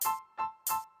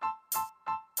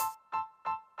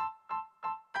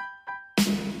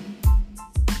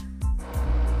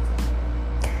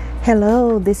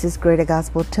Hello, this is Greater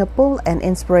Gospel Temple and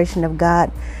Inspiration of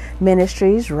God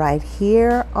Ministries right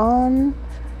here on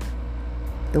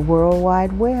the World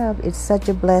Wide Web. It's such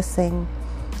a blessing.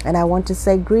 And I want to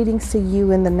say greetings to you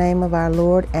in the name of our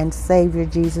Lord and Savior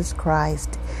Jesus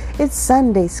Christ. It's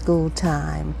Sunday school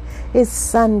time. It's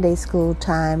Sunday school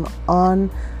time on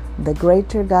the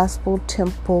Greater Gospel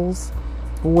Temple's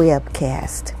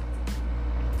webcast.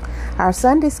 Our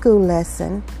Sunday school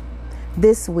lesson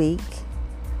this week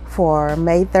for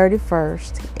May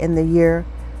 31st in the year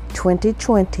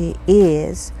 2020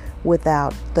 is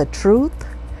without the truth,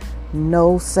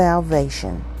 no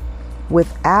salvation.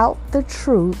 Without the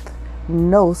truth,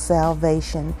 no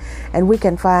salvation. And we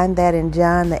can find that in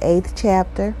John, the 8th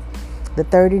chapter, the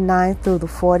 39th through the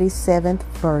 47th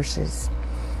verses.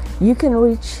 You can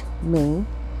reach me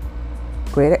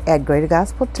at Greater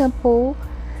Gospel Temple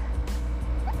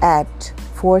at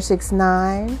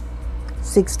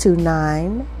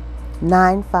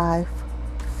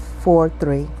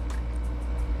 469-629-9543.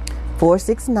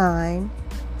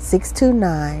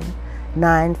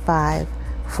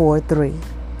 469-629-9543.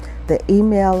 The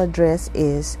email address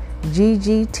is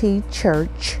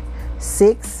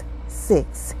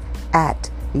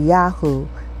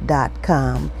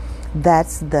ggtchurch66@yahoo.com.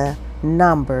 That's the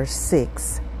number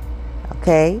 6.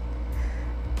 Okay?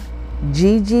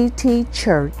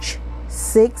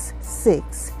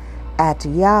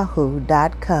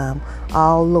 ggtchurch66@yahoo.com,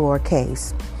 all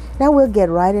lowercase. Now we'll get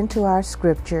right into our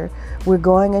scripture. We're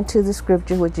going into the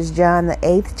scripture, which is John, the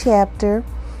 8th chapter,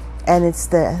 and it's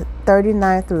the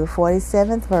 39th through the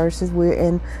 47th verses. We're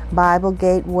in Bible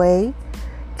Gateway,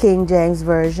 King James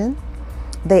Version.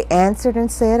 They answered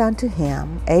and said unto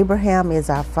him, Abraham is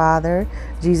our father.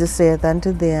 Jesus saith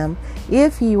unto them,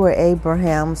 If ye were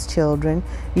Abraham's children,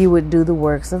 ye would do the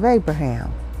works of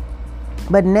Abraham.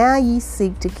 But now ye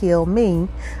seek to kill me,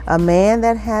 a man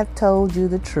that hath told you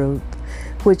the truth,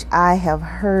 which I have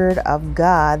heard of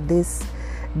God. This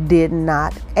did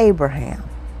not Abraham.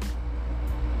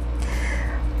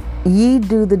 Ye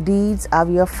do the deeds of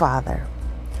your father.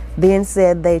 Then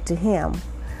said they to him,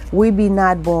 We be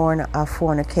not born of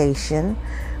fornication.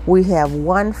 We have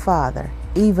one Father,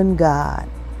 even God.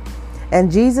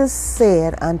 And Jesus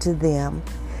said unto them,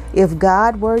 If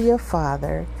God were your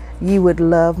Father, ye would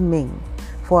love me,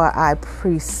 for I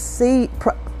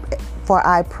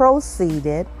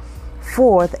proceeded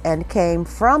forth and came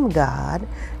from God,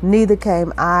 neither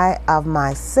came I of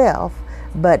myself,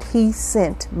 but he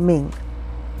sent me.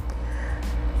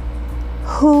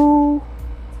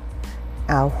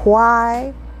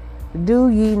 Why do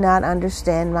ye not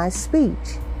understand my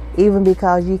speech, even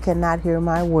because ye cannot hear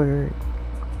my word?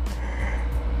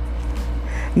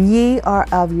 Ye are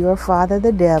of your father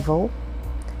the devil,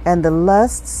 and the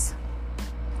lusts.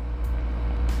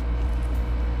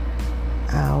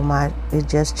 It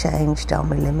just changed on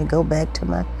me. Let me go back to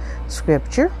my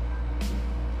scripture.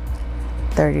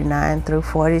 39 through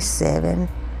 47.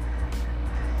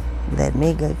 Let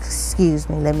me get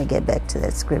back to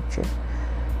that scripture.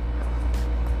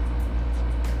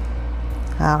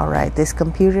 All right, this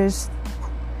computer's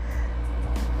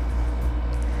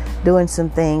doing some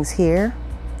things here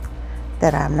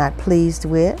that I'm not pleased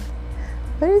with,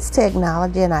 but it's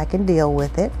technology and I can deal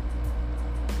with it.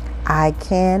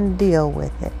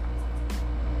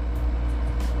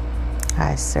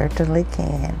 I certainly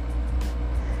can.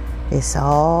 It's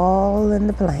all in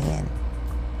the plan.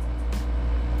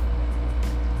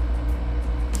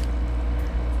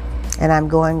 And I'm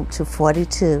going to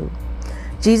 42.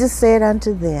 Jesus said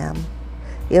unto them,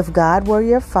 If God were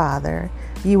your Father,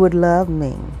 you would love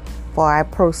me, for I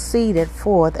proceeded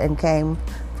forth and came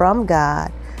from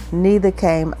God, neither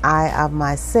came I of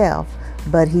myself,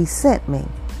 but he sent me.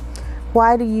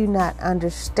 Why do you not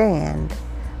understand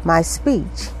my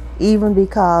speech, even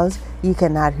because ye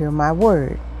cannot hear my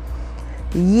word?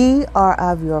 Ye are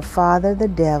of your father the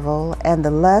devil, and the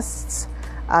lusts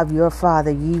of your father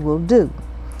ye will do.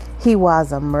 He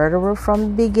was a murderer from the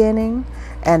beginning,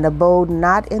 and abode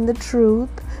not in the truth,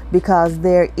 because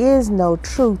there is no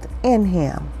truth in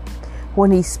him.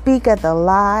 When he speaketh a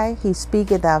lie, he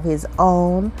speaketh of his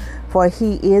own, for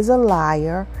he is a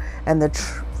liar, and the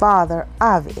father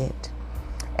of it.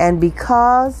 And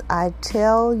because I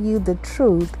tell you the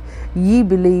truth, ye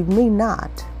believe me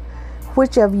not.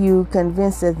 Which of you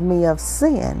convinceth me of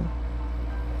sin?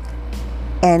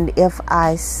 And if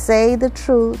I say the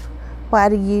truth, why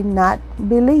do ye not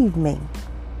believe me?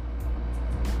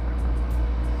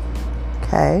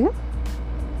 Okay.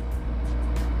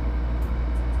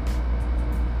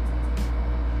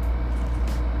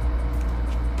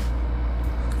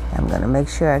 I'm going to make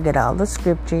sure I get all the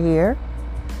scripture here.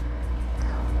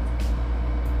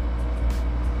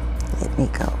 me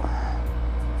go.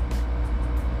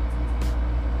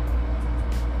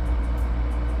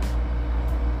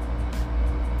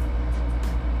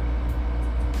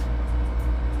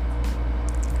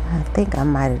 I think I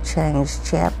might have changed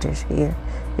chapters here.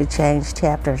 It changed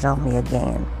chapters on me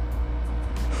again.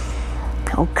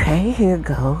 Okay, here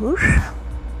goes.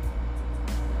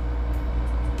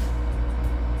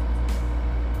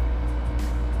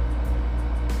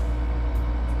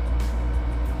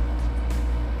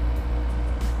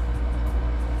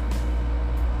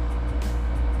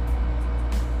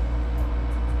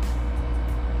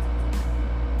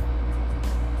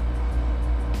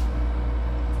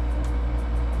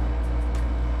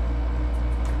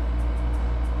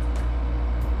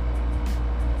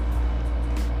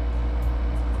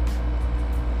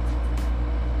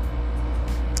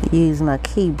 Use my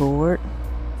keyboard.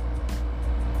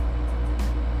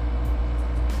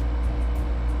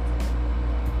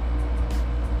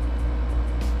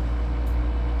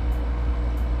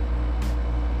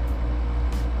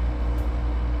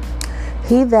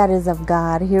 He that is of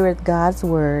God heareth God's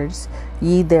words.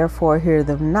 Ye therefore hear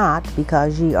them not,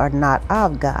 because ye are not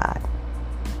of God.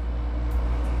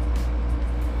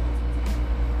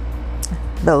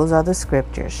 Those are the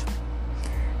scriptures.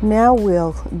 Now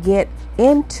we'll get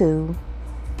into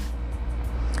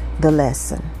the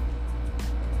lesson.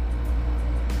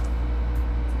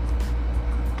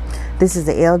 This is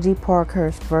the L.G.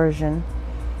 Parkhurst version,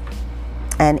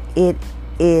 and it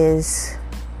is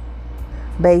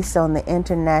based on the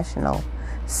International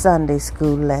Sunday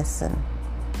School lesson.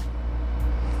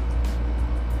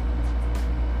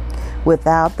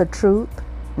 Without the truth,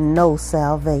 no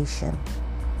salvation.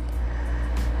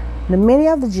 Now, many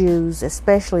of the Jews,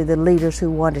 especially the leaders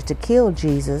who wanted to kill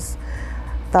Jesus,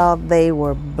 thought they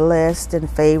were blessed and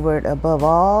favored above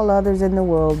all others in the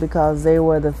world because they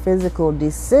were the physical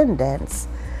descendants,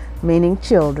 meaning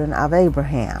children of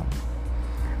Abraham.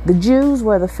 The Jews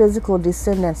were the physical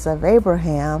descendants of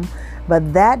Abraham,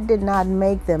 but that did not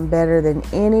make them better than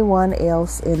anyone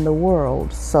else in the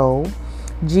world. So,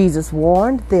 Jesus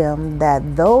warned them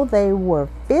that though they were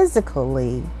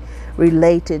physically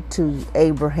related to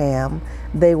Abraham,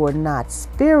 they were not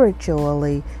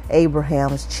spiritually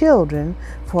Abraham's children,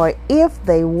 for if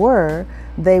they were,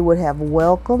 they would have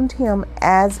welcomed him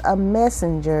as a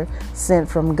messenger sent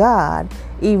from God,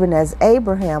 even as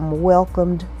Abraham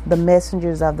welcomed the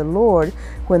messengers of the Lord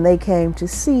when they came to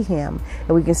see him.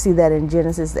 And we can see that in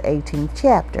Genesis, the 18th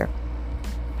chapter.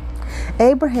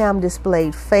 Abraham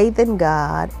displayed faith in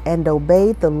God and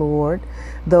obeyed the Lord.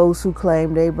 Those who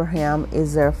claimed Abraham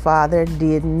is their father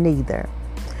did neither.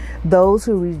 Those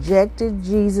who rejected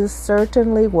Jesus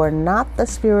certainly were not the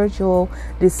spiritual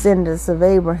descendants of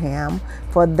Abraham,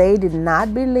 for they did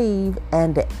not believe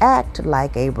and act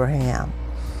like Abraham.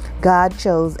 God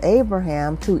chose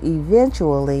Abraham to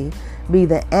eventually be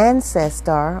the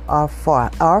ancestor or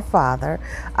father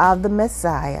of the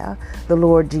Messiah, the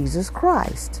Lord Jesus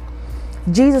Christ.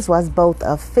 Jesus was both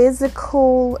a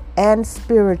physical and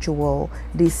spiritual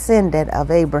descendant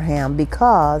of Abraham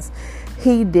because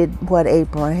he did what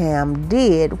Abraham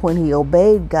did when he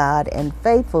obeyed God and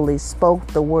faithfully spoke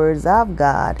the words of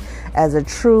God as a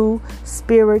true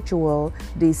spiritual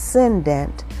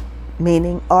descendant,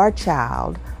 meaning our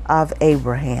child of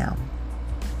Abraham.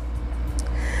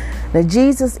 Now,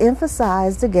 Jesus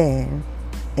emphasized again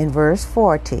in verse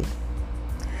 40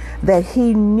 that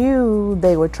he knew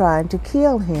they were trying to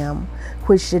kill him,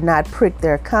 which did not prick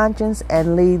their conscience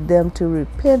and lead them to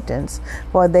repentance,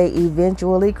 for they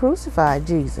eventually crucified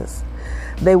Jesus.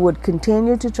 They would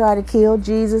continue to try to kill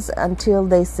Jesus until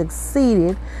they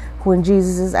succeeded when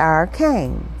Jesus' hour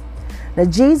came. Now,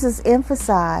 Jesus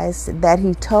emphasized that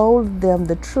he told them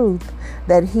the truth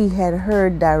that he had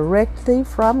heard directly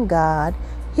from God,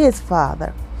 his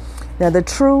Father. Now, the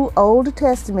true Old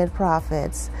Testament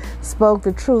prophets spoke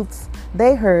the truths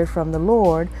they heard from the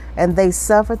Lord, and they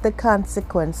suffered the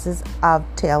consequences of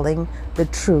telling the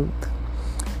truth.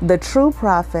 The true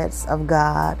prophets of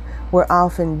God were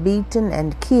often beaten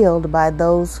and killed by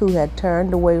those who had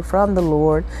turned away from the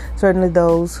Lord. Certainly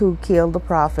those who killed the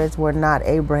prophets were not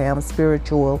Abraham's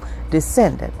spiritual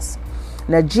descendants.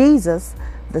 Now, Jesus,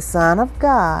 the Son of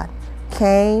God,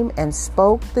 came and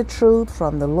spoke the truth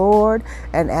from the Lord,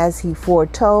 and as he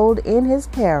foretold in his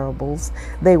parables,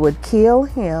 they would kill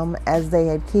him as they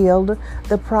had killed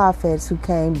the prophets who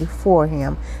came before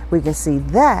him. We can see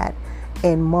that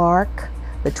in Mark,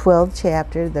 the 12th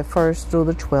chapter, the 1st through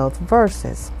the 12th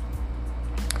verses.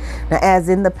 Now, as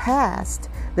in the past,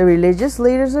 The religious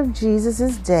leaders of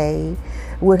Jesus' day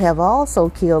would have also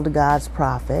killed God's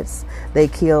prophets. They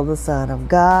killed the Son of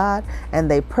God, and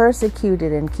they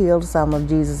persecuted and killed some of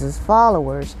Jesus'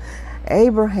 followers.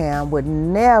 Abraham would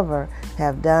never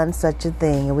have done such a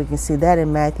thing, and we can see that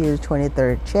in Matthew, the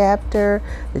 23rd chapter,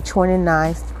 the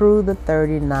 29th through the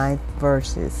 39th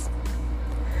verses.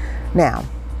 Now,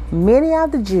 many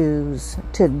of the Jews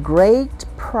took great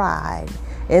pride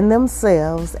in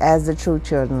themselves as the true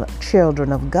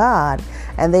children of God,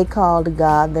 and they called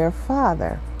God their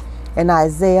Father. In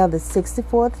Isaiah, the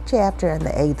 64th chapter and the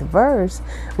 8th verse,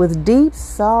 with deep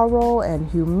sorrow and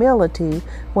humility,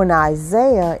 when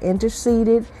Isaiah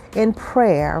interceded in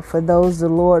prayer for those the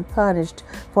Lord punished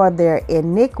for their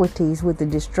iniquities with the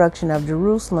destruction of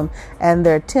Jerusalem and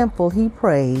their temple, he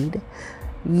prayed,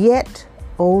 "Yet,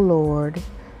 O Lord,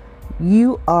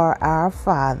 you are our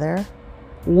Father.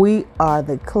 We are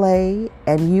the clay,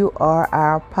 and you are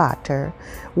our potter.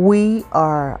 We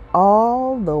are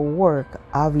all the work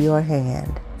of your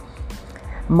hand."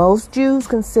 Most Jews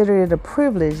considered it a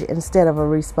privilege instead of a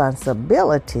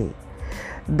responsibility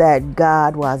that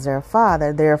God was their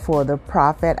Father. Therefore, the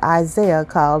prophet Isaiah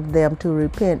called them to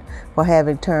repent for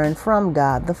having turned from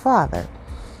God the Father.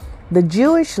 The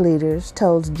Jewish leaders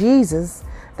told Jesus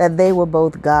that they were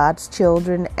both God's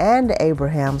children and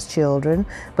Abraham's children,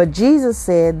 but Jesus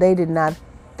said they did not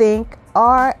think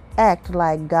or act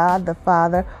like God the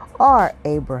Father or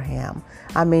Abraham.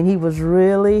 I mean, he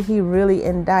really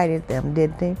indicted them,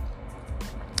 didn't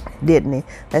he?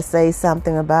 That says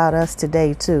something about us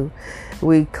today too.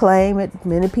 We claim it,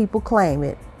 many people claim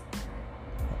it,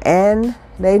 and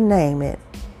they name it,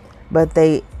 but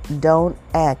they don't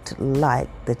act like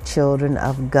the children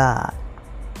of God.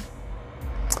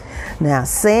 Now,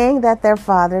 saying that their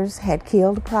fathers had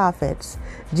killed prophets,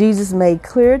 Jesus made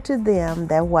clear to them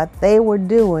that what they were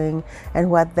doing and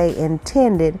what they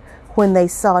intended when they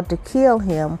sought to kill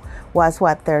him was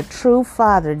what their true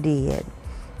father did.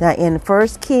 Now, in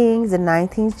 1 Kings, the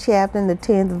 19th chapter and the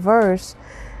 10th verse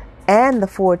and the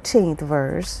 14th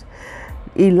verse,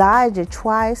 Elijah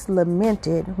twice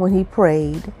lamented when he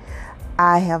prayed,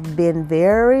 "I have been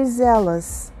very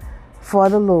zealous for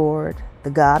the Lord,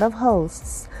 the God of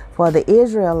hosts, for the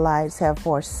Israelites have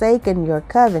forsaken your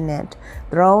covenant,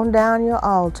 thrown down your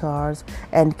altars,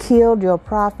 and killed your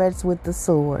prophets with the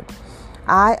sword.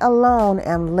 I alone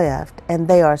am left, and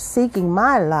they are seeking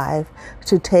my life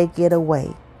to take it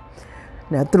away."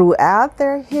 Now, throughout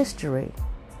their history,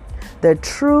 the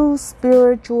true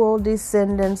spiritual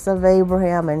descendants of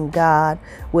Abraham and God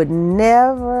would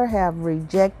never have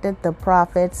rejected the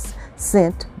prophets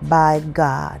sent by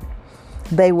God.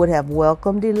 They would have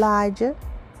welcomed Elijah.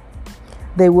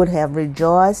 They would have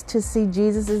rejoiced to see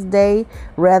Jesus' day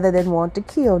rather than want to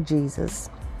kill Jesus.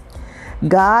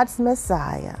 God's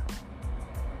Messiah.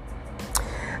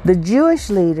 The Jewish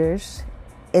leaders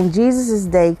in Jesus'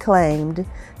 day claimed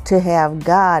to have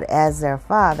God as their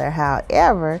Father.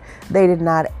 However, they did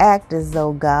not act as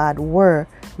though God were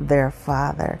their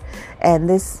Father. And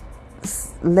this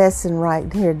lesson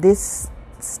right here, these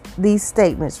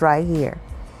statements right here,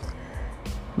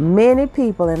 many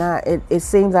people, and it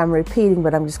seems I'm repeating,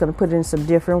 but I'm just going to put it in some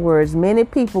different words. Many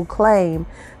people claim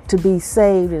to be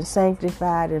saved and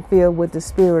sanctified and filled with the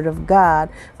Spirit of God,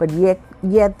 but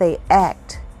yet they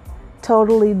act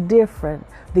totally different,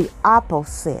 the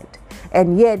opposite,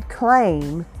 and yet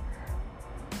claim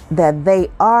that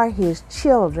they are His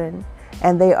children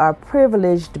and they are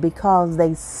privileged because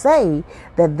they say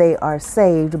that they are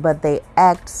saved, but they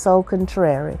act so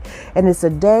contrary. And it's a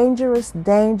dangerous,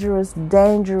 dangerous,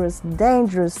 dangerous,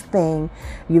 dangerous thing.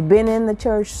 You've been in the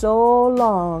church so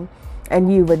long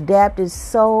and you've adapted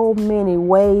so many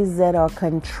ways that are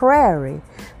contrary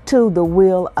to the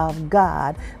will of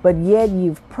God, but yet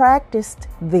you've practiced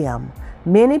them.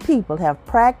 Many people have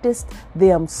practiced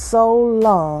them so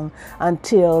long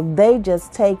until they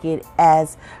just take it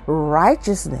as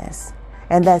righteousness,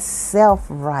 and that's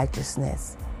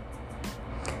self-righteousness.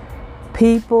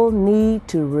 People need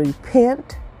to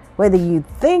repent, whether you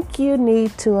think you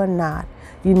need to or not.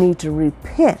 You need to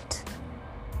repent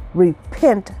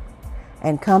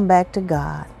and come back to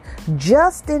God,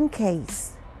 just in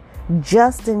case.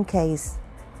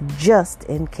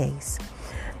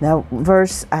 Now,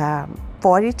 verse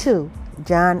 42,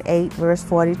 John 8, verse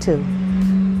 42.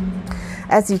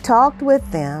 As he talked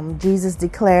with them, Jesus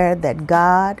declared that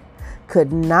God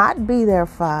could not be their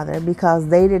Father because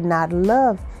they did not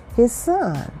love His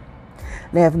Son.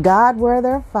 Now, if God were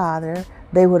their Father,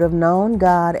 they would have known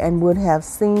God and would have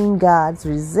seen God's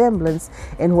resemblance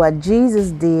in what Jesus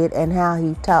did and how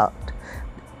He taught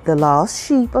the lost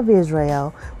sheep of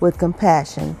Israel with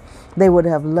compassion. They would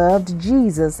have loved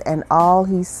Jesus and all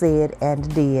he said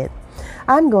and did.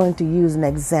 I'm going to use an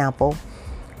example,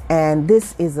 and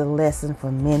this is a lesson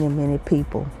for many, many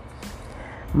people.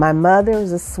 My mother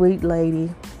was a sweet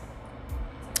lady,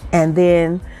 and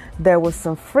then there was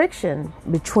some friction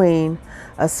between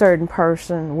a certain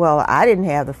person. Well, I didn't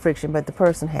have the friction, but the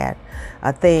person had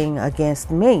a thing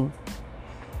against me.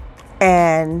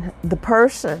 And the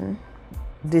person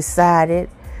decided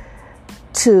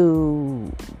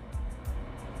to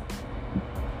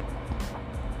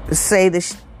say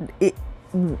that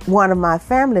one of my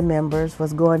family members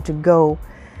was going to go,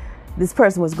 this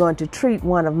person was going to treat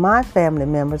one of my family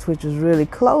members, which was really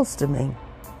close to me.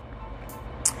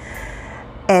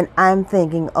 And I'm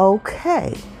thinking,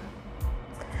 okay,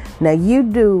 now you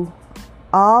do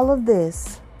all of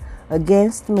this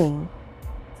against me,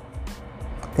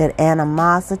 that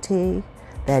animosity,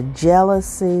 that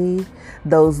jealousy,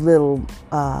 those little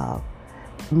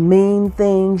mean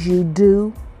things you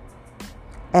do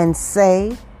and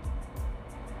say,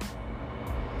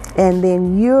 and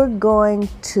then you're going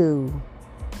to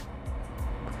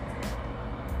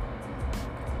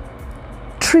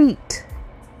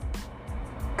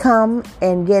come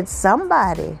and get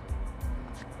somebody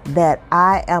that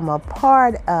I am a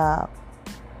part of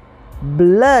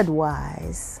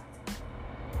blood-wise.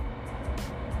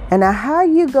 And now how are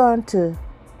you going to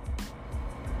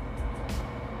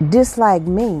dislike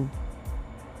me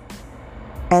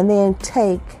and then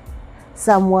take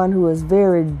someone who is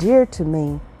very dear to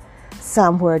me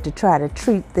somewhere to try to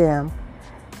treat them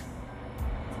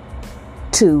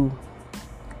to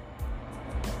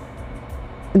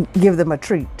give them a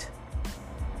treat?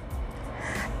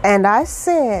 And I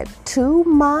said to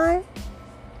my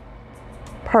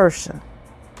person,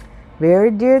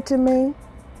 very dear to me,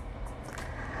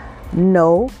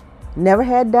 no, never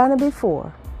had done it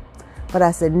before, but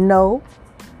I said, no,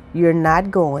 you're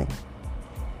not going,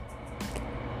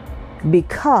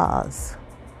 because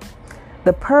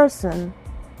the person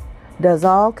does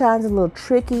all kinds of little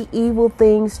tricky, evil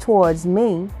things towards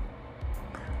me.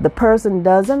 The person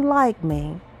doesn't like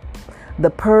me. The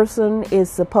person is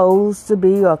supposed to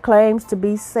be or claims to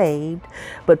be saved,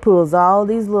 but pulls all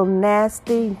these little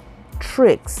nasty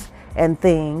tricks and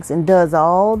things and does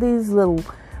all these little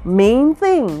mean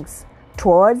things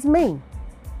towards me.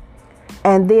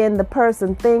 And then the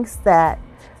person thinks that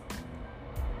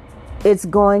it's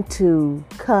going to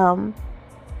come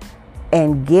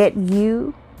and get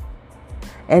you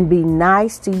and be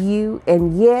nice to you,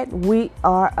 and yet we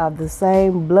are of the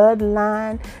same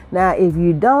bloodline. Now, if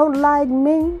you don't like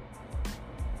me,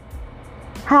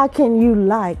 how can you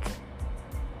like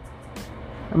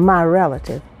my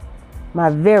relative, my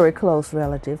very close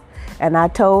relative? And I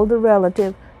told the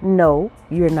relative, no,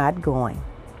 you're not going.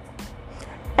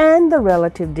 And the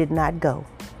relative did not go.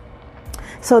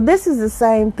 So this is the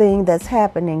same thing that's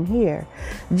happening here.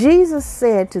 Jesus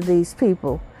said to these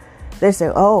people, they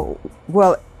say, oh,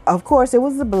 well, of course it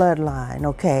was the bloodline,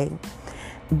 okay?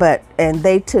 And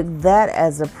they took that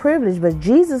as a privilege, but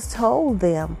Jesus told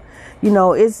them,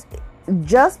 it's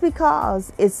just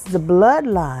because it's the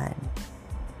bloodline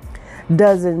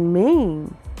doesn't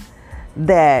mean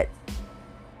that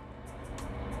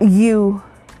you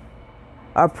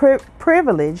are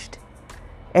privileged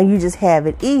and you just have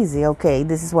it easy, okay?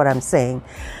 This is what I'm saying.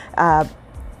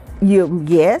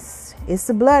 Yes, it's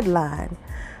the bloodline,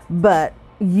 but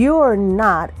you're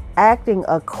not acting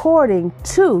according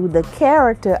to the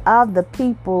character of the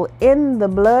people in the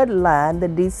bloodline, the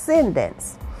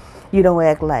descendants. You don't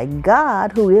act like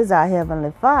God, who is our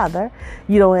Heavenly Father.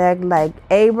 You don't act like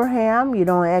Abraham. You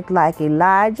don't act like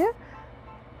Elijah.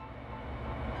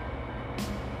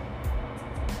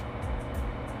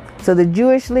 So the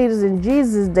Jewish leaders in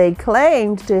Jesus' day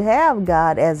claimed to have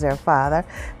God as their father.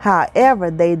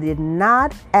 However, they did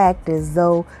not act as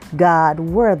though God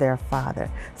were their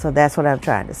father. So that's what I'm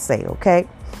trying to say, okay?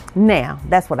 Now,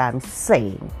 that's what I'm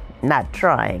saying, not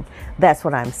trying. That's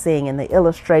what I'm saying in the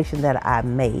illustration that I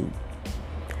made.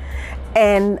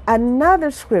 And another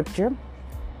scripture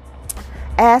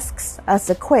asks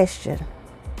us a question.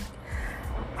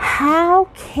 How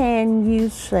can you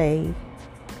say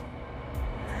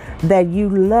that you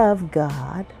love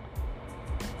God,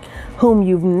 whom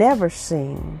you've never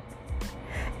seen,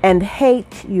 and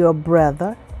hate your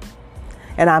brother,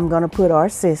 and I'm going to put our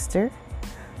sister,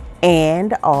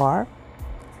 and or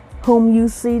whom you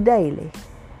see daily?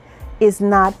 It's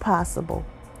not possible.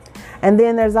 And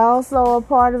then there's also a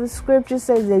part of the scripture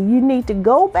says that you need to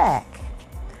go back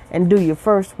and do your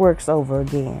first works over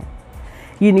again.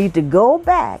 You need to go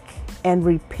back and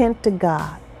repent to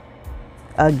God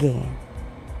again.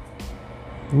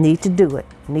 Need to do it.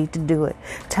 Need to do it.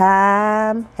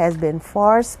 Time has been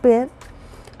far spent.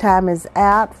 Time is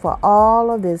out for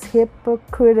all of this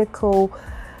hypocritical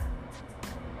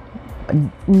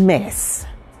mess.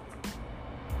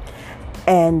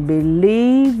 And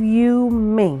believe you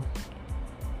me,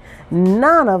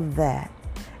 none of that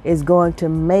is going to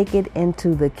make it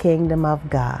into the kingdom of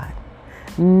God.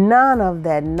 None of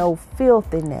that, no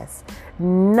filthiness,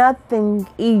 nothing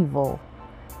evil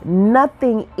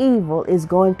is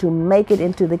going to make it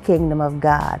into the kingdom of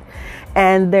God.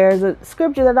 And there's a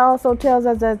scripture that also tells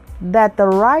us that the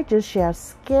righteous shall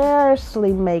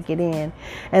scarcely make it in.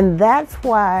 And that's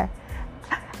why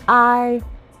I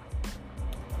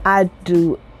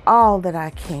do all that I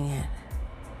can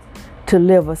to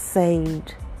live a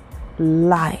saved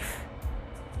life.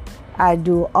 I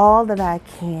do all that I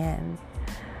can.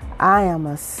 I am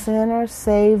a sinner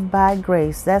saved by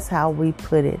grace. That's how we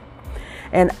put it.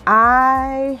 And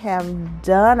I've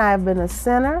been a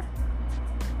sinner,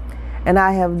 and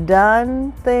I have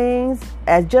done things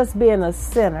as just being a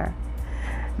sinner.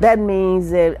 That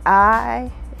means that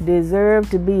I deserve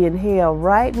to be in hell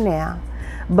right now.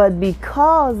 But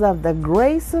because of the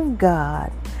grace of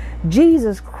God,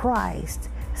 Jesus Christ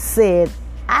said,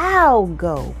 I'll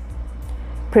go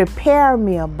prepare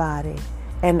me a body,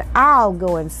 and I'll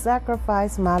go and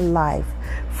sacrifice my life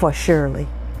for Shirley.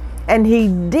 And he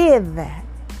did that.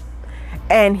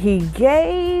 And he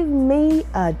gave me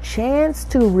a chance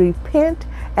to repent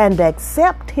and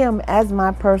accept him as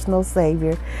my personal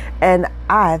Savior. And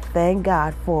I thank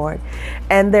God for it.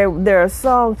 And there are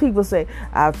songs people say,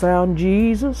 I found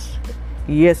Jesus.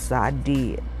 Yes, I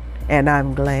did. And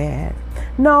I'm glad.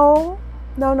 No.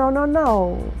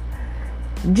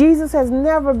 Jesus has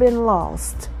never been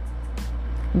lost.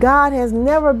 God has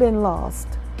never been lost.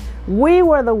 We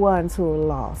were the ones who were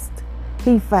lost.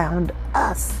 He found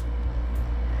us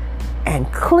and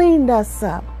cleaned us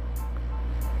up.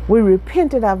 We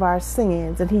repented of our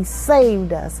sins, and he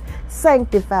saved us,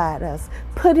 sanctified us,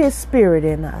 put his spirit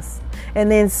in us.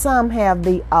 And then some have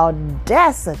the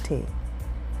audacity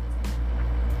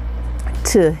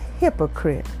to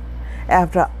hypocrite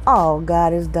after all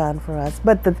God has done for us.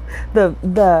 But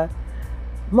the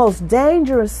most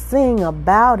dangerous thing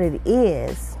about it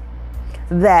is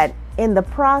that in the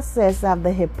process of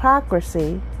the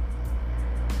hypocrisy,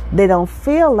 they don't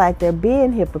feel like they're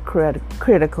being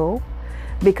hypocritical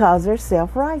because they're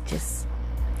self-righteous.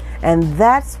 And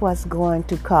that's what's going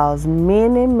to cause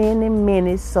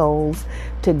many souls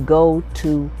to go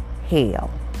to hell.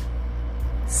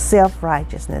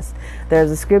 Self-righteousness.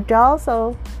 There's a scripture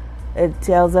also. It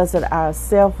tells us that our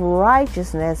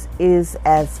self-righteousness is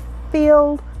as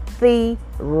filthy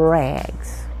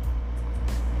rags.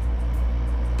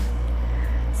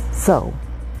 So,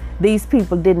 these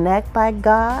people didn't act like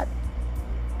God,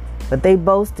 but they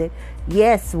boasted,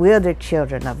 yes, we're the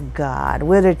children of God.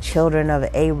 We're the children of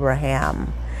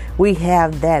Abraham. We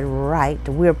have that right.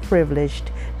 We're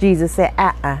privileged. Jesus said,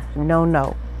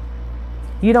 no.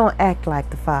 You don't act like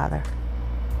the Father.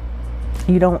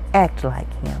 You don't act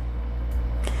like him.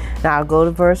 Now I'll go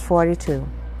to verse 42.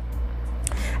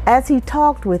 As he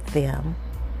talked with them,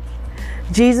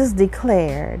 Jesus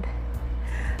declared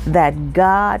that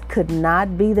God could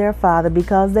not be their Father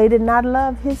because they did not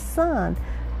love his Son.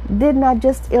 Didn't I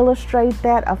just illustrate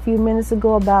that a few minutes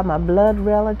ago about my blood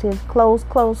relative close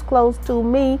to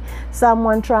me,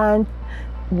 someone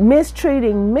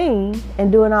mistreating me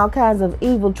and doing all kinds of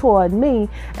evil toward me,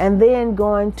 and then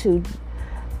going to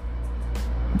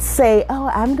say,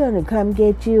 oh, I'm going to come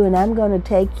get you and I'm going to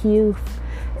take you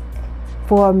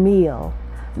for a meal.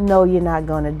 No, you're not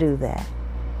going to do that.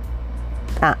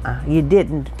 You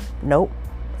didn't. Nope.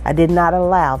 I did not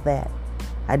allow that.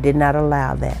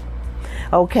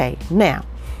 Okay, now,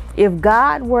 if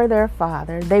God were their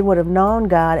Father, they would have known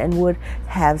God and would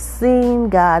have seen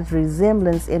God's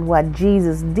resemblance in what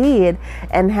Jesus did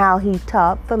and how he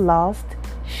taught the lost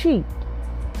sheep.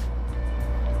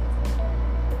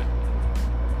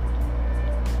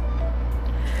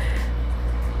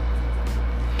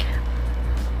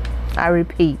 I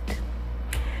repeat,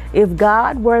 if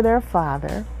God were their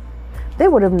Father, they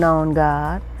would have known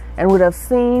God and would have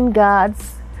seen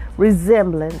God's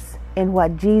resemblance in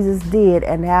what Jesus did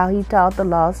and how he taught the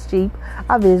lost sheep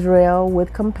of Israel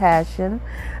with compassion.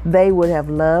 They would have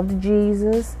loved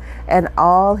Jesus and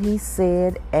all he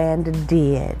said and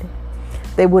did.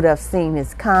 They would have seen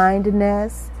his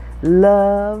kindness,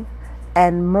 love,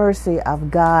 and mercy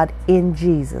of God in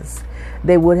Jesus.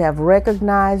 They would have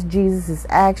recognized Jesus'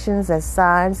 actions as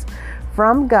signs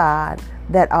from God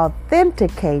that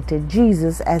authenticated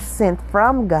Jesus as sent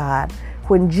from God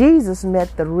when Jesus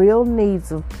met the real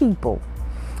needs of people.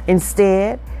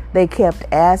 Instead, they kept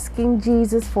asking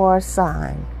Jesus for a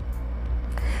sign.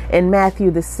 In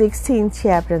Matthew, the 16th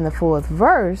chapter and the 4th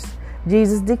verse,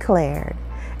 Jesus declared,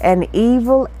 "An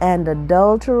evil and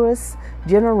adulterous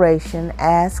generation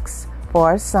asks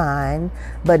for a sign,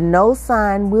 but no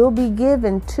sign will be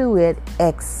given to it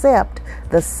except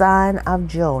the sign of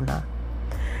Jonah."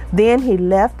 Then he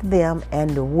left them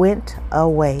and went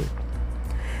away.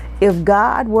 If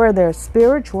God were their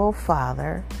spiritual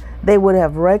father, they would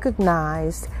have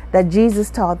recognized that Jesus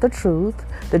taught the truth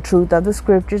of the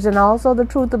scriptures, and also the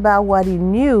truth about what he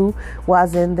knew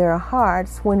was in their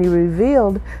hearts when he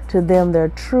revealed to them their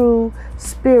true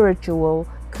spiritual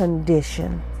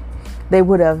condition. They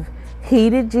would have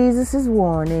heeded Jesus'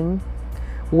 warning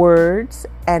words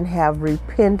and have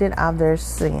repented of their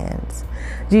sins.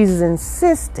 Jesus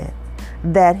insisted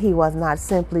that he was not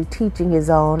simply teaching his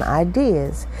own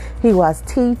ideas. He was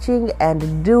teaching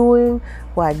and doing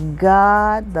what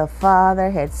God the Father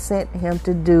had sent him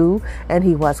to do, and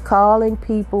he was calling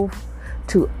people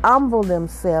to humble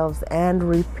themselves and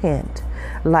repent.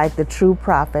 Like the true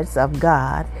prophets of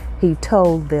God, he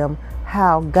told them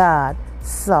how God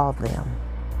saw them.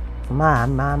 My.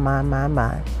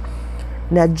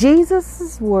 Now,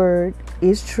 Jesus' word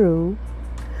is true,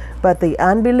 but the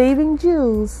unbelieving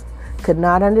Jews could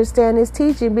not understand his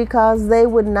teaching because they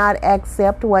would not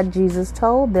accept what Jesus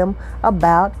told them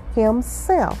about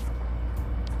himself.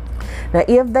 Now,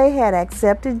 if they had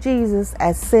accepted Jesus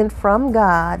as sent from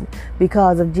God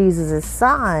because of Jesus'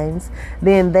 signs,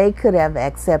 then they could have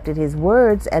accepted his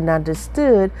words and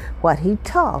understood what he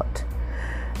taught.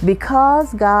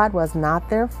 Because God was not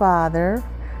their father,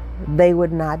 they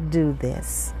would not do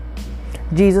this.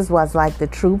 Jesus was like the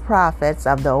true prophets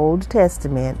of the Old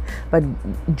Testament, but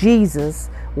Jesus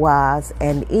was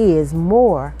and is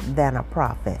more than a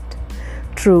prophet.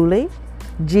 Truly,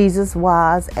 Jesus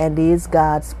was and is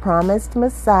God's promised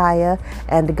Messiah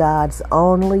and God's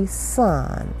only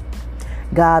Son.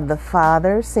 God the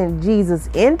Father sent Jesus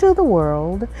into the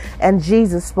world, and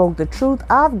Jesus spoke the truth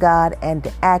of God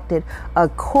and acted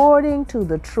according to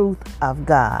the truth of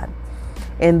God.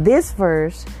 In this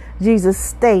verse, Jesus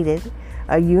stated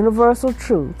a universal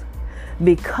truth.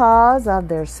 Because of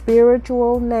their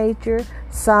spiritual nature,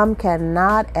 some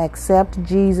cannot accept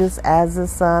Jesus as the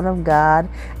Son of God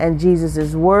and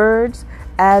Jesus' words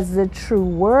as the true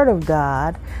Word of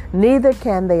God. Neither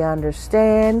can they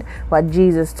understand what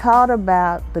Jesus taught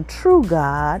about the true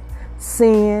God,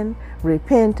 sin,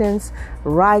 repentance,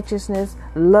 righteousness,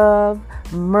 love,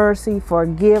 mercy,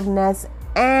 forgiveness,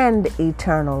 and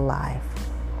eternal life.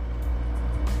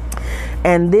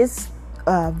 And this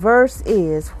verse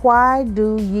is, "Why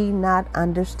do ye not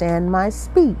understand my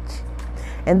speech?"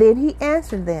 And then he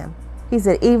answered them. He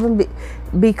said, "Even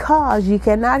because you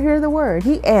cannot hear the word."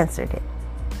 He answered it.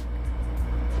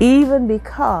 "Even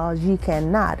because you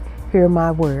cannot hear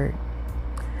my word."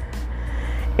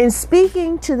 In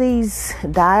speaking to these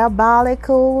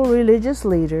diabolical religious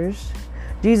leaders,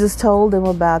 Jesus told them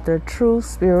about their true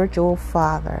spiritual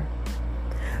father.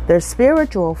 Their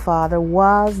spiritual father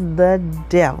was the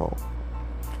devil.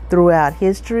 Throughout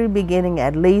history, beginning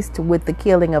at least with the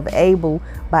killing of Abel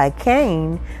by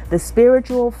Cain, the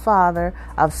spiritual father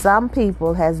of some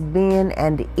people has been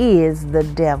and is the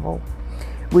devil.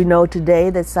 We know today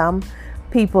that some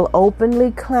people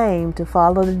openly claim to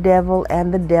follow the devil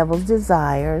and the devil's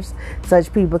desires.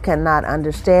 Such people cannot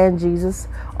understand Jesus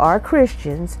or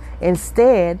Christians.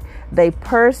 Instead, they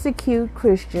persecute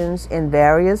Christians in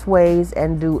various ways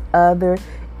and do other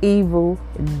evil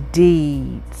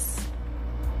deeds.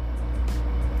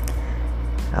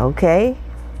 Okay?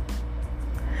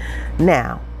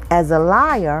 Now, as a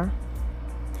liar,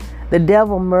 the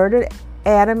devil murdered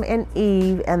Adam and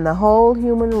Eve and the whole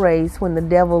human race when the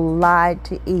devil lied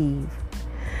to Eve.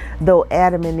 Though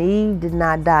Adam and Eve did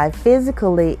not die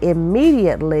physically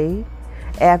immediately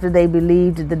after they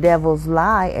believed the devil's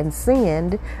lie and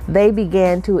sinned, they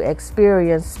began to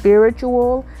experience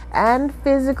spiritual and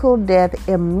physical death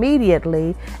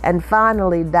immediately and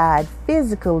finally died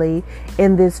physically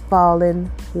in this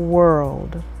fallen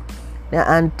world. Now,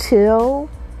 until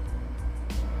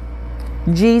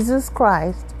Jesus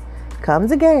Christ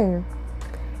comes again,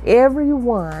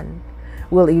 everyone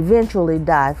will eventually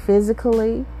die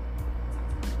physically.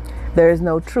 There is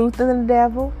no truth in the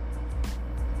devil,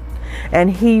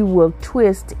 and he will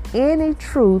twist any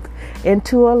truth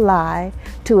into a lie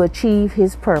to achieve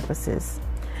his purposes.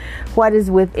 What is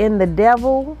within the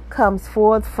devil comes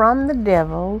forth from the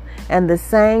devil, and the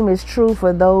same is true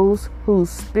for those whose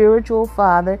spiritual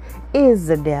father is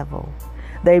the devil.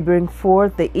 They bring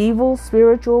forth the evil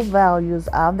spiritual values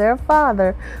of their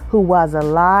father, who was a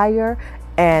liar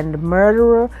and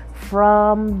murderer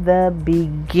from the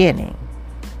beginning.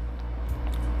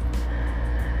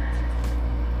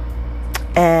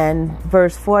 And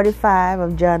verse 45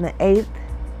 of John the 8th,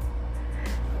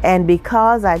 and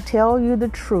because I tell you the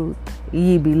truth,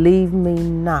 ye believe me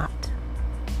not.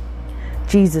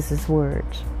 Jesus'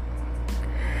 words.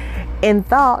 In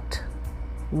thought,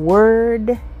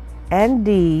 word, and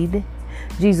deed,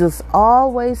 Jesus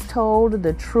always told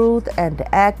the truth and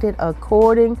acted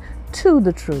according to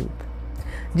the truth.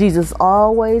 Jesus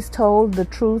always told the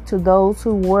truth to those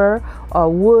who were or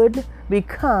would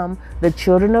become the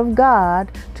children of God,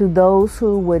 to those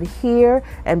who would hear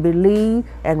and believe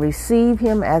and receive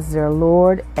him as their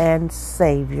Lord and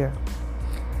Savior.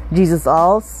 Jesus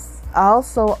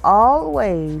also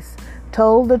always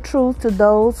told the truth to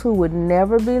those who would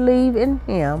never believe in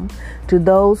him, to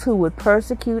those who would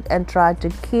persecute and try to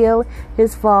kill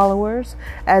his followers,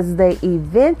 as they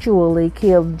eventually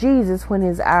killed Jesus when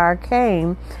his hour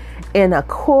came, in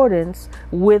accordance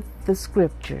with the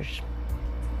scriptures.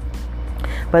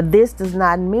 But this does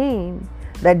not mean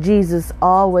that Jesus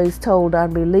always told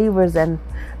unbelievers and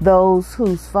those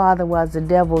whose father was the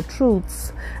devil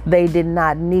truths they did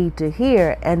not need to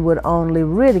hear and would only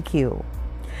ridicule.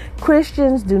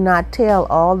 Christians do not tell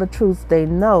all the truths they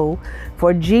know,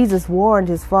 for Jesus warned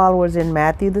his followers in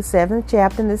Matthew the 7th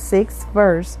chapter and the 6th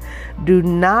verse, do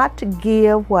not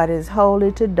give what is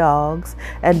holy to dogs,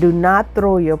 and do not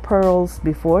throw your pearls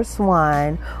before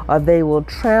swine, or they will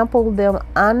trample them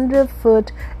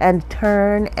underfoot and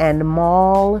turn and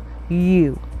maul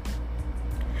you.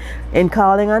 In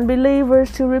calling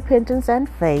unbelievers to repentance and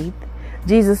faith,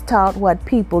 Jesus taught what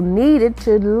people needed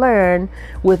to learn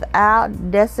without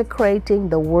desecrating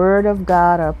the Word of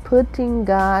God or putting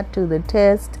God to the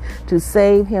test to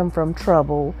save him from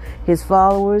trouble. His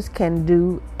followers can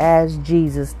do as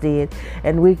Jesus did,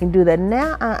 and we can do that.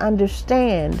 Now I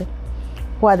understand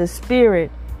why the Spirit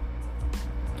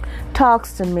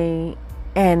talks to me,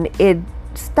 and it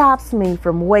stops me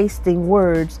from wasting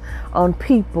words on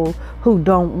people who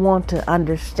don't want to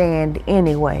understand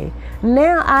anyway.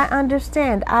 Now I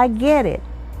understand. I get it.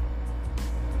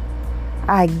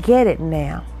 I get it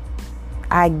now.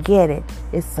 I get it.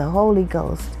 It's the Holy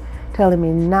Ghost telling me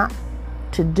not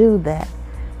to do that,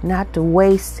 not to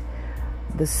waste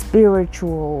the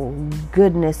spiritual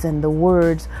goodness and the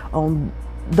words on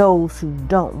those who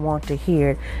don't want to hear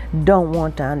it, don't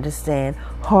want to understand,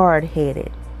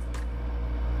 hard-headed.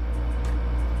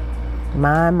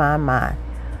 My.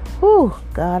 Whew,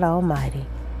 God Almighty.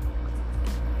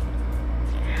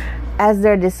 As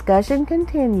their discussion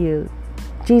continued,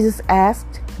 Jesus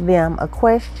asked them a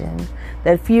question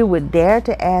that few would dare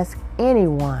to ask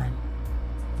anyone.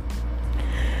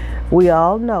 We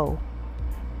all know,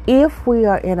 if we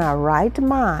are in our right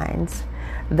minds,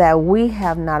 that we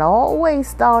have not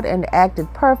always thought and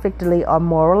acted perfectly or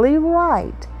morally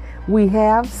right. We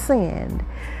have sinned.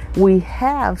 We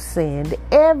have sinned.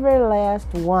 Every last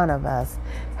one of us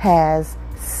has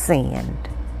sinned.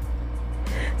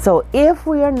 So if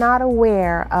we are not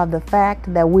aware of the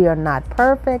fact that we are not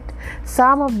perfect,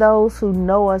 some of those who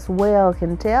know us well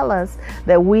can tell us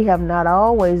that we have not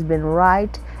always been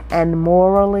right and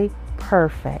morally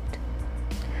perfect.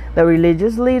 The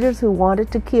religious leaders who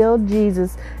wanted to kill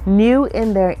Jesus knew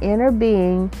in their inner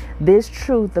being this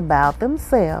truth about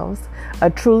themselves, a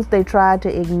truth they tried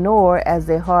to ignore as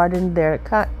they hardened their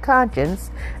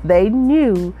conscience. They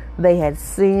knew they had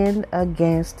sinned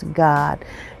against God.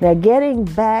 Now, getting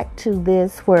back to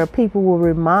this, where people will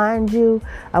remind you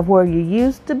of where you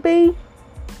used to be,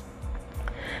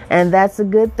 and that's a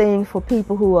good thing for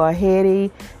people who are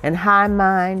heady and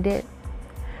high-minded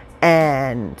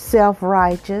and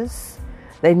self-righteous.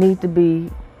 They need to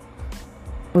be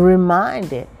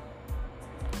reminded,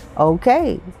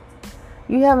 okay,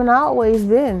 you haven't always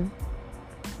been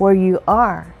where you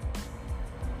are,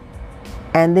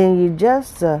 and then you're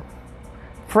just a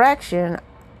fraction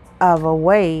of a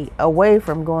way away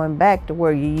from going back to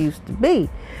where you used to be.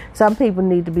 Some people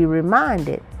need to be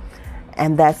reminded,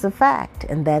 and that's a fact,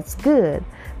 and that's good.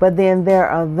 But then there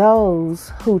are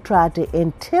those who try to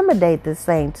intimidate the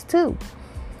saints too.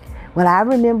 Well, I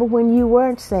remember when you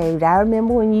weren't saved. I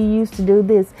remember when you used to do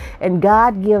this. And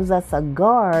God gives us a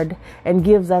guard and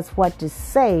gives us what to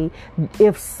say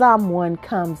if someone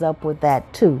comes up with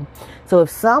that too. So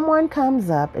if someone comes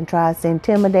up and tries to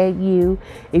intimidate you,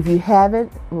 if you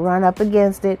haven't run up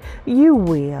against it, you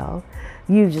will.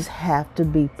 You just have to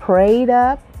be prayed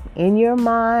up in your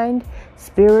mind,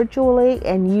 spiritually,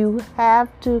 and you have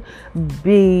to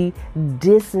be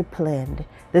disciplined.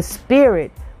 The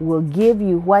Spirit will give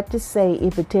you what to say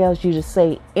if it tells you to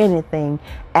say anything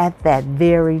at that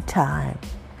very time.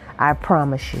 I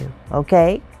promise you.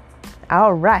 Okay?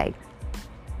 All right.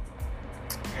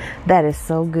 That is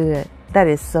so good. That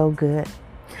is so good.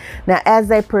 Now, as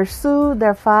they pursued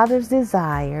their father's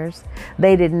desires,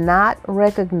 they did not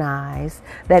recognize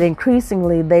that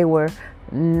increasingly they were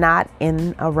not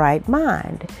in a right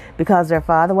mind. Because their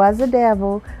father was the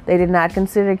devil, they did not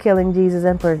consider killing Jesus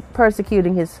and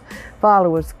persecuting his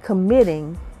followers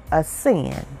committing a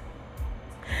sin.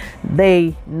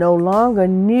 They no longer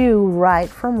knew right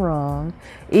from wrong,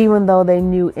 even though they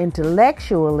knew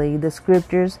intellectually the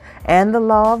scriptures and the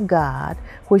law of God,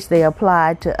 which they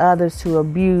applied to others to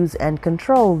abuse and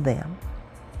control them.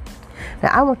 Now,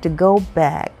 I want to go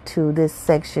back to this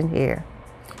section here.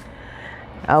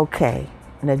 Okay.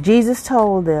 Now, Jesus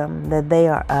told them that they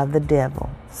are of the devil.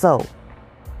 So,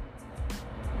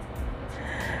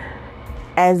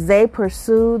 as they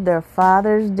pursued their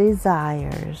father's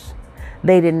desires,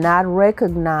 they did not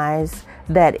recognize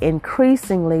that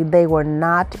increasingly they were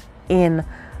not in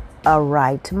a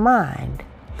right mind.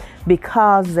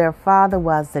 Because their father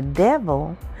was the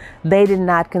devil, they did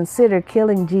not consider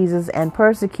killing Jesus and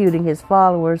persecuting his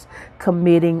followers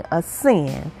committing a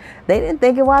sin. They didn't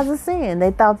think it was a sin. They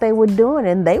thought they were doing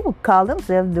it, and they would call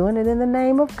themselves doing it in the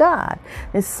name of God.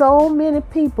 And so many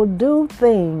people do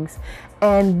things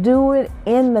and do it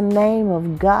in the name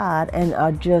of God and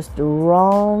are just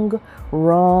wrong.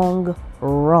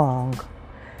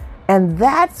 And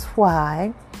that's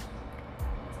why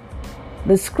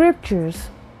the scriptures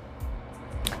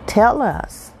tell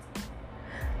us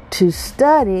to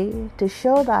study to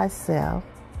show thyself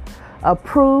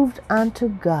approved unto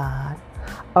God,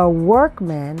 a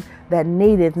workman that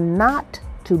needeth not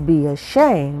to be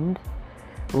ashamed,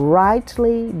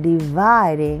 rightly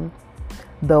dividing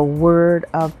the word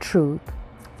of truth.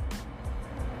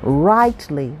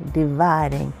 Rightly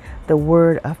dividing the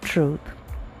word of truth.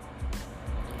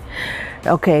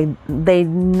 Okay, they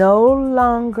no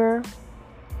longer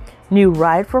knew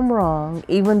right from wrong,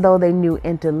 even though they knew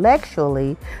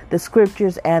intellectually the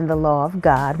scriptures and the law of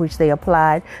God, which they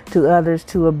applied to others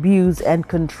to abuse and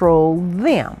control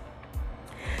them.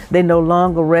 They no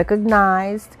longer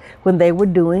recognized when they were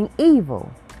doing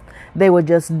evil. They were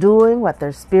just doing what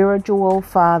their spiritual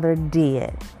father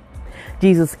did.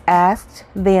 Jesus asked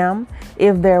them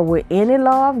if there were any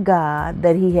law of God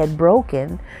that he had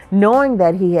broken, knowing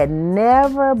that he had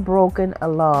never broken a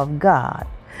law of God.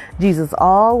 Jesus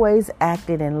always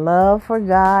acted in love for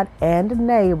God and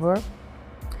neighbor.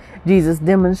 Jesus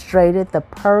demonstrated the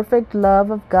perfect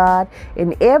love of God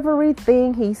in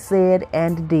everything he said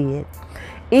and did.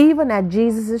 Even at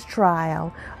Jesus'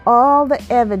 trial, all the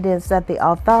evidence that the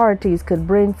authorities could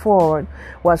bring forward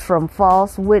was from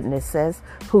false witnesses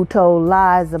who told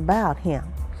lies about him.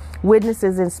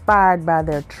 Witnesses inspired by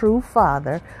their true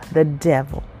father, the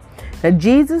devil. Now,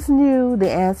 Jesus knew the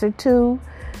answer to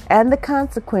and the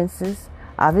consequences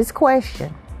of his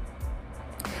question.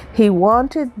 He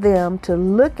wanted them to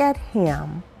look at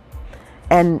him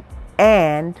and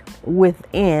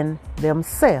within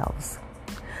themselves.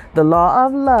 The law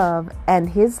of love and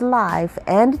his life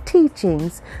and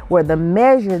teachings were the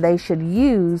measure they should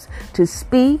use to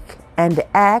speak and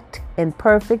act in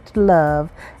perfect love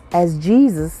as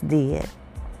Jesus did.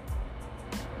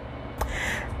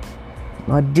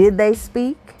 Or did they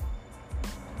speak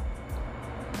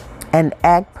and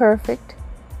act perfect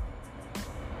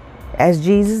as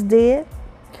Jesus did?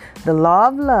 The law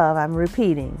of love, I'm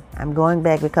repeating. I'm going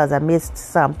back because I missed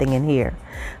something in here.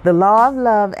 The law of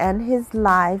love and his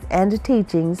life and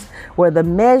teachings were the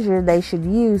measure they should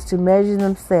use to measure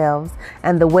themselves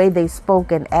and the way they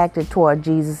spoke and acted toward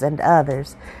Jesus and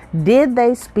others. Did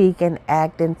they speak and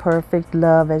act in perfect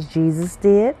love as Jesus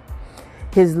did?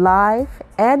 His life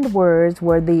and words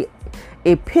were the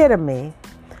epitome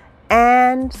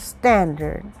and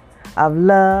standard of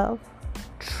love,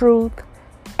 truth,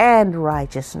 and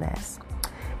righteousness.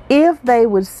 If they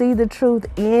would see the truth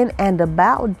in and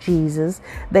about Jesus,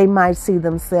 they might see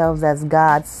themselves as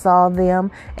God saw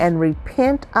them and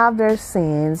repent of their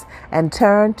sins and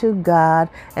turn to God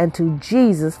and to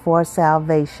Jesus for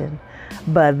salvation.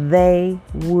 But they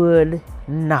would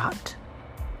not.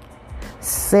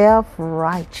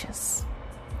 Self-righteous.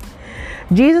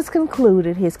 Jesus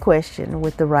concluded his question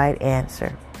with the right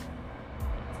answer.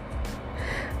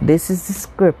 This is the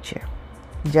scripture.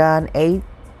 John 8,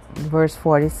 verse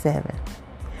 47.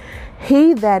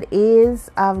 He that is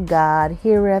of God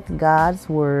heareth God's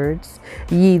words.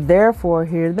 Ye therefore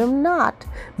hear them not,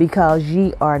 because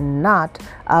ye are not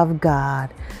of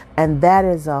God. And that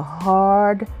is a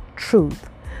hard truth.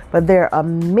 But there are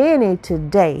many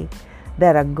today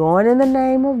that are going in the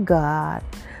name of God,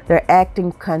 They're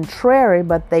acting contrary,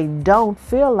 but they don't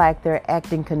feel like they're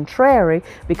acting contrary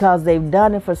because they've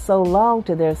done it for so long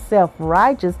to their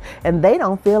self-righteous, and they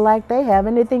don't feel like they have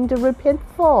anything to repent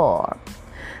for.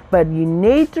 But you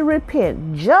need to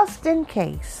repent just in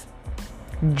case.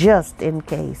 Just in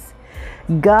case.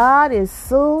 God is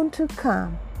soon to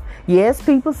come. Yes,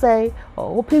 people say,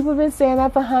 oh, people have been saying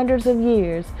that for hundreds of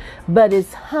years, but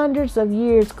it's hundreds of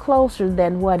years closer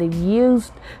than what it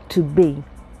used to be.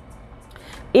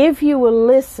 If you will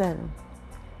listen,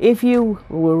 if you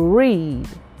will read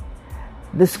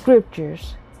the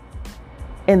scriptures,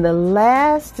 in the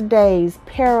last days,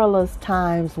 perilous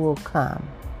times will come.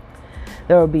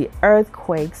 There will be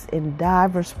earthquakes in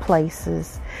diverse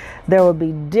places. There will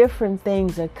be different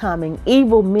things that are coming.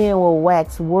 Evil men will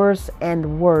wax worse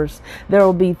and worse. There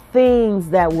will be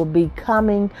things that will be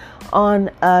coming on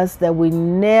us that we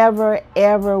never,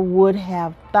 ever would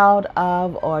have thought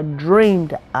of or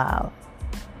dreamed of.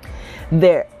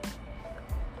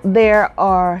 There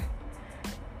are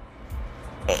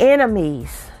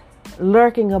enemies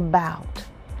lurking about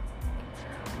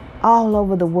all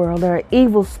over the world. There are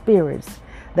evil spirits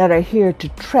that are here to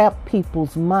trap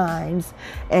people's minds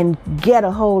and get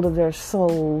a hold of their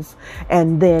souls,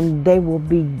 and then they will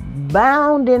be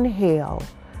bound in hell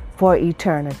for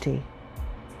eternity.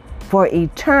 For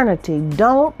eternity.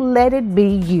 Don't let it be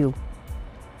you.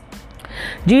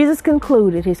 Jesus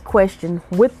concluded his question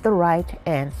with the right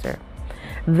answer.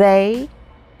 These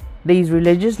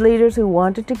religious leaders who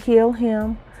wanted to kill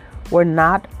him, were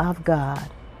not of God.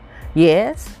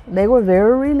 Yes, they were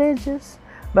very religious,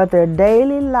 but their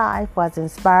daily life was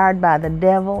inspired by the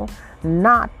devil,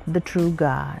 not the true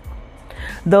God.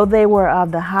 Though they were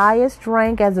of the highest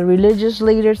rank as the religious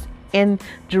leaders in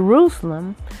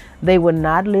Jerusalem, they would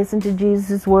not listen to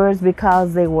Jesus' words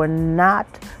because they were not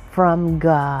from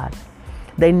God.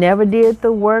 They never did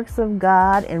the works of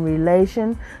God in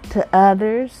relation to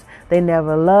others. They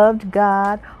never loved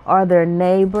God or their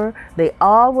neighbor. They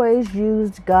always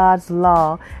used God's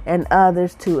law and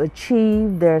others to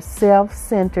achieve their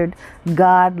self-centered,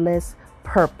 godless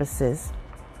purposes.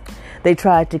 They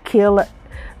tried to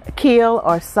kill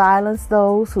or silence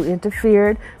those who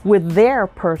interfered with their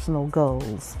personal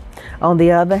goals. On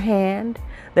the other hand,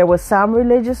 there were some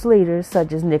religious leaders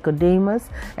such as Nicodemus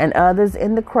and others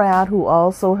in the crowd who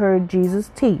also heard Jesus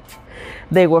teach.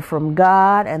 They were from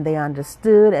God and they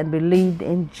understood and believed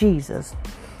in Jesus.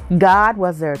 God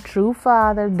was their true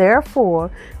Father. Therefore,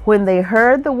 when they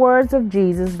heard the words of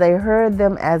Jesus, they heard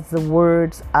them as the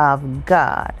words of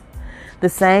God. The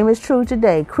same is true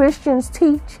today. Christians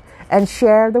teach and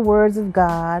share the words of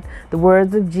God, the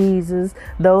words of Jesus.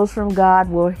 Those from God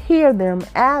will hear them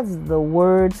as the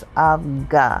words of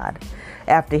God.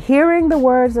 After hearing the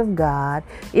words of God,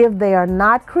 if they are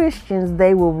not Christians,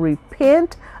 they will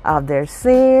repent of their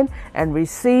sin and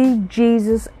receive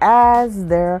Jesus as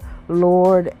their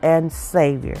Lord and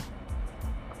Savior.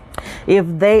 If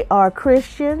they are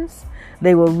Christians,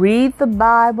 they will read the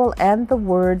Bible and the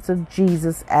words of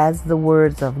Jesus as the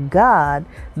words of God.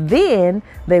 Then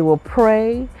they will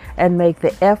pray and make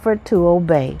the effort to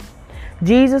obey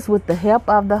Jesus with the help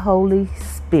of the Holy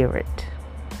Spirit.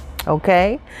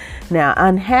 Okay? Now,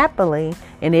 unhappily,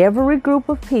 in every group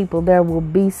of people, there will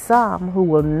be some who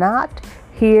will not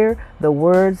hear the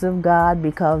words of God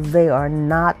because they are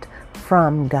not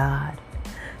from God.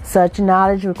 Such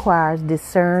knowledge requires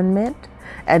discernment,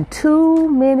 and too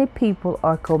many people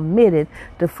are committed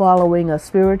to following a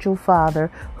spiritual father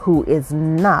who is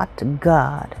not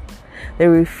God. They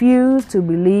refuse to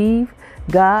believe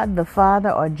God the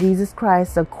Father or Jesus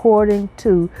Christ according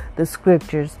to the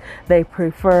scriptures. They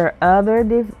prefer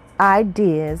other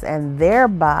ideas and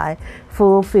thereby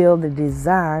fulfill the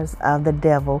desires of the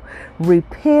devil.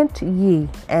 Repent ye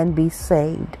and be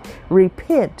saved.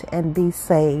 Repent and be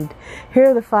saved.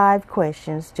 Here are the 5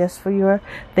 questions just for your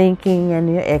thinking and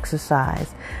your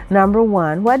exercise. Number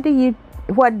 1, what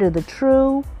do the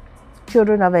true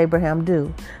children of Abraham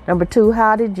do? Number 2,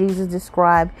 how did Jesus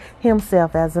describe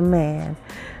himself as a man?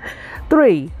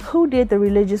 3, who did the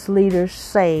religious leaders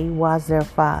say was their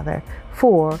father?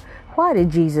 4, why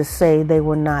did Jesus say they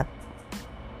were not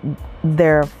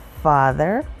their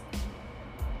father?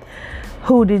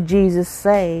 Who did Jesus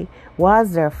say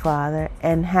was their father,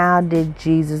 and how did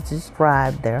Jesus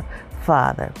describe their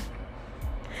father?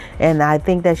 And I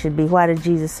think that should be, why did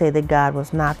Jesus say that God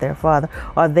was not their father,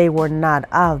 or they were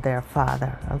not of their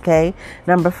father? Okay.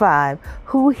 Number 5,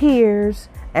 who hears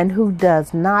and who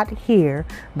does not hear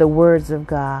the words of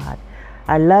God?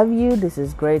 I love you. This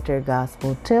is Greater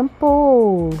Gospel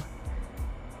Temple,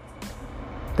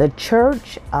 the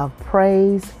church of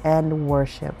praise and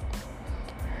worship.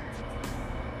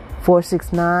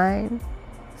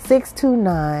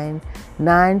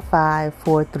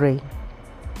 469-629-9543.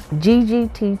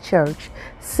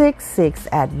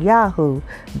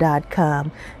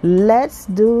 ggtchurch66@yahoo.com. Let's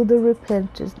do the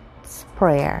repentance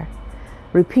prayer.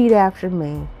 Repeat after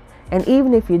me. And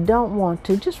even if you don't want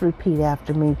to, just repeat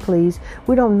after me, please.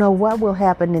 We don't know what will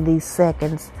happen in these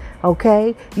seconds,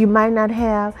 okay? You might not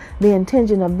have the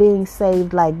intention of being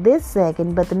saved like this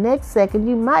second, but the next second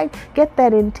you might get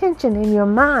that intention in your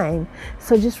mind.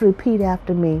 So just repeat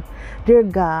after me. Dear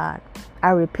God,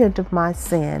 I repent of my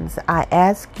sins. I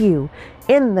ask you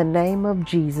in the name of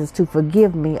Jesus to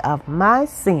forgive me of my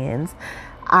sins.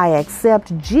 I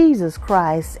accept Jesus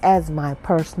Christ as my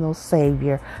personal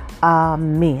Savior.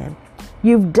 Amen.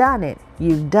 You've done it.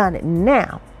 You've done it.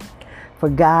 Now, for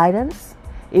guidance,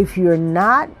 if you're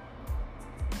not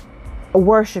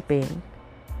worshiping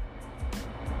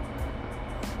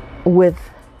with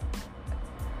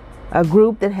a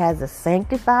group that has a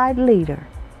sanctified leader,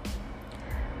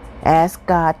 ask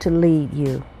God to lead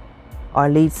you or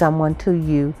lead someone to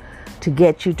you to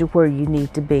get you to where you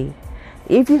need to be.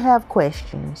 If you have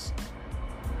questions,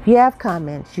 if you have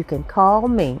comments, you can call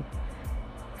me,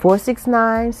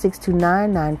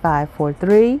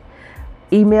 469-629-9543.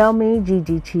 Email me,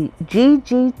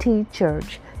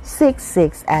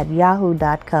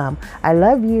 ggtchurch66@yahoo.com. I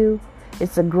love you.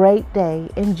 It's a great day.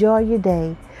 Enjoy your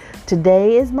day.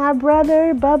 Today is my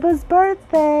brother Bubba's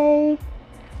birthday.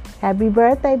 Happy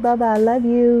birthday, Bubba. I love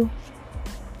you.